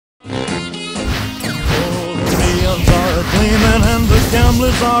gleaming and the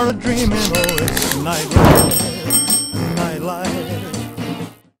gamblers are a dreaming. Oh, it's nightlife, nightlife.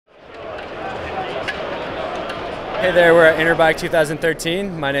 Hey there, we're at Interbike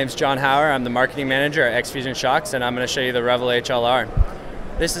 2013. My name's John Hauer. I'm the marketing manager at X-Fusion Shocks, and I'm going to show you the Revel HLR.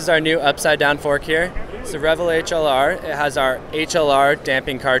 This is our new upside down fork here. It's the Revel HLR. It has our HLR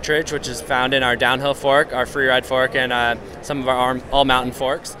damping cartridge, which is found in our downhill fork, our freeride fork, and some of our all-mountain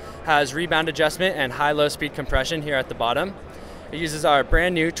forks. Has rebound adjustment and high-low speed compression here at the bottom. It uses our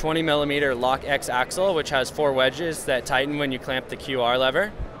brand new 20mm Lock X axle, which has 4 wedges that tighten when you clamp the QR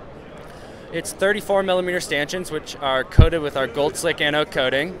lever. It's 34mm stanchions, which are coated with our gold slick anode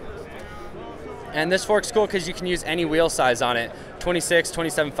coating. And this fork's cool because you can use any wheel size on it, 26,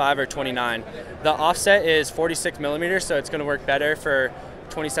 27.5, or 29. The offset is 46mm, so it's going to work better for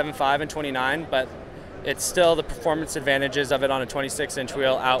 27.5 and 29, but it's still the performance advantages of it on a 26-inch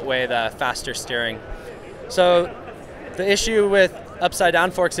wheel outweigh the faster steering. So the issue with upside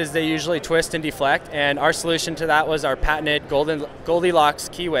down forks is they usually twist and deflect, and our solution to that was our patented Goldilocks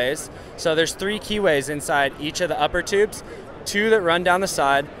keyways. So there's 3 keyways inside each of the upper tubes, 2 that run down the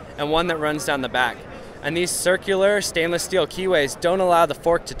side and 1 that runs down the back. And these circular stainless steel keyways don't allow the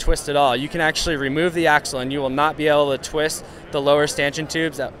fork to twist at all. You can actually remove the axle and you will not be able to twist the lower stanchion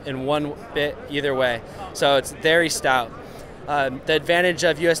tubes in one bit either way. So it's very stout. The advantage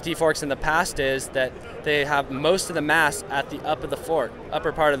of USD forks in the past is that they have most of the mass at the upper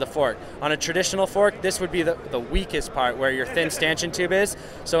part of the fork. On a traditional fork, this would be the weakest part where your thin stanchion tube is.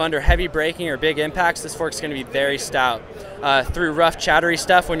 So under heavy braking or big impacts, this fork's going to be very stout. Through rough, chattery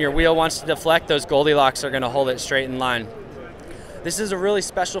stuff, when your wheel wants to deflect, those Goldilocks are going to hold it straight in line. This is a really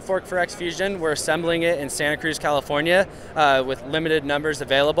special fork for X-Fusion. We're assembling it in Santa Cruz, California with limited numbers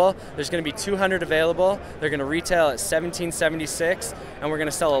available. There's going to be 200 available. They're going to retail at $17.76, and we're going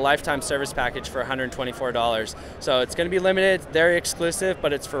to sell a lifetime service package for $124. So it's going to be limited, very exclusive,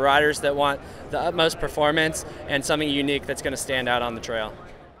 but it's for riders that want the utmost performance and something unique that's going to stand out on the trail.